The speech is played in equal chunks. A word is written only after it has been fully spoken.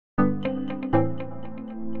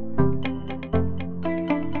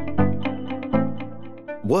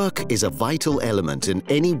Work is a vital element in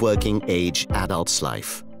any working age adult's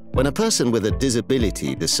life. When a person with a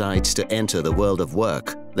disability decides to enter the world of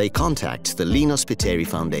work, they contact the Lino Spiteri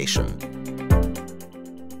Foundation.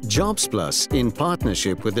 Jobs Plus, in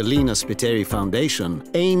partnership with the Lino Spiteri Foundation,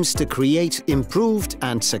 aims to create improved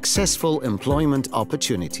and successful employment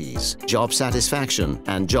opportunities, job satisfaction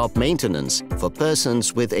and job maintenance for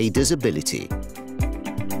persons with a disability.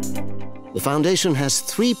 The foundation has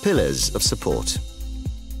 3 pillars of support.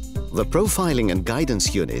 The Profiling and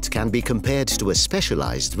Guidance Unit can be compared to a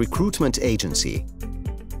specialized recruitment agency.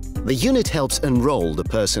 The unit helps enroll the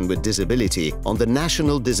person with disability on the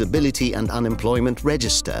National Disability and Unemployment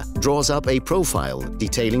Register, draws up a profile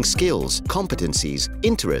detailing skills, competencies,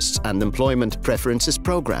 interests and employment preferences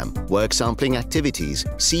program, work sampling activities,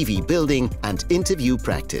 CV building and interview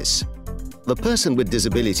practice. The person with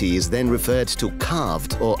disability is then referred to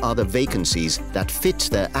carved or other vacancies that fit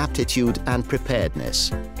their aptitude and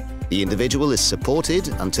preparedness. The individual is supported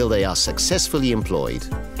until they are successfully employed.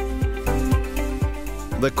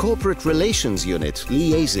 The Corporate Relations Unit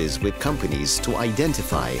liaises with companies to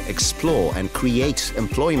identify, explore and create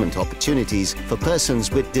employment opportunities for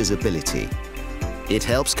persons with disability. It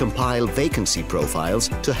helps compile vacancy profiles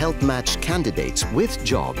to help match candidates with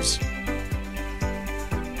jobs.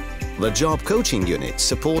 The Job Coaching Unit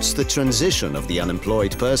supports the transition of the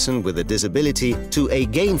unemployed person with a disability to a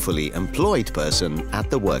gainfully employed person at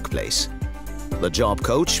the workplace. The Job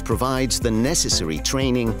Coach provides the necessary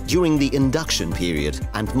training during the induction period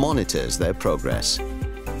and monitors their progress.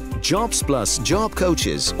 Jobs Plus Job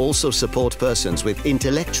Coaches also support persons with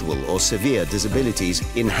intellectual or severe disabilities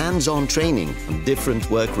in hands-on training on different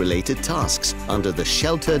work-related tasks under the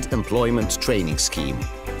Sheltered Employment Training Scheme.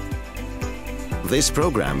 This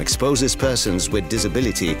program exposes persons with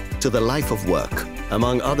disability to the life of work.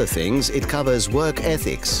 Among other things, it covers work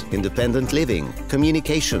ethics, independent living,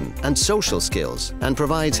 communication and social skills, and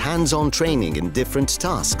provides hands-on training in different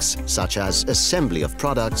tasks, such as assembly of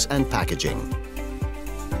products and packaging.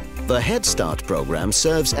 The Head Start program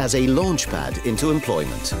serves as a launchpad into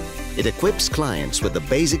employment. It equips clients with the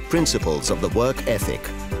basic principles of the work ethic,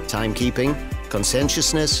 timekeeping,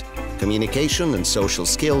 conscientiousness, communication and social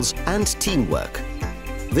skills, and teamwork.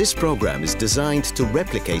 This program is designed to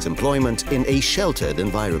replicate employment in a sheltered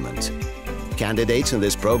environment. Candidates in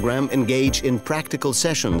this program engage in practical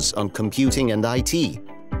sessions on computing and IT,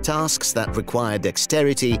 tasks that require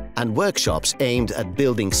dexterity, and workshops aimed at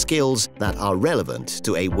building skills that are relevant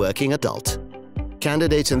to a working adult.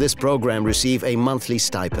 Candidates in this program receive a monthly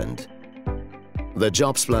stipend. The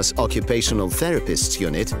Jobs Plus Occupational Therapists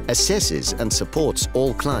Unit assesses and supports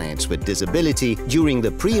all clients with disability during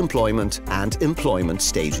the pre-employment and employment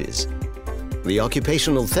stages. The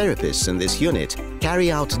occupational therapists in this unit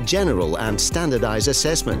carry out general and standardized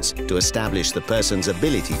assessments to establish the person's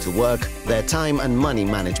ability to work, their time and money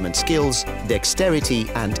management skills, dexterity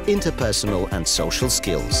and interpersonal and social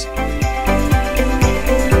skills.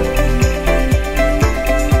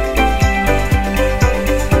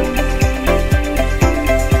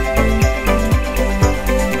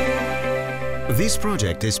 This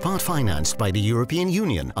project is part-financed by the European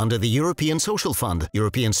Union under the European Social Fund,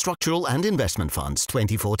 European Structural and Investment Funds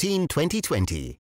 2014-2020.